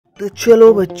तो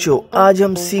चलो बच्चों, आज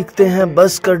हम सीखते हैं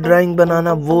बस का ड्राइंग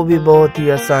बनाना, वो भी बहुत ही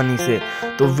आसानी से।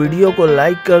 तो वीडियो को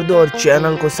लाइक कर दो और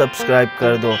चैनल को सब्सक्राइब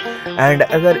कर दो। एंड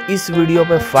अगर इस वीडियो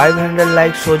पे 500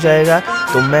 लाइक्स हो जाएगा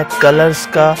तो मैं कलर्स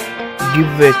का गिव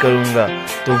वे करूँगा।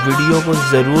 तो वीडियो को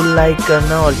ज़रूर लाइक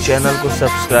करना और चैनल को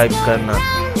सब्सक्राइब करना।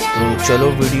 तो चलो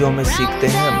वीडियो में सीखते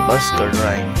हैं बस का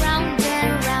ड्राइंग।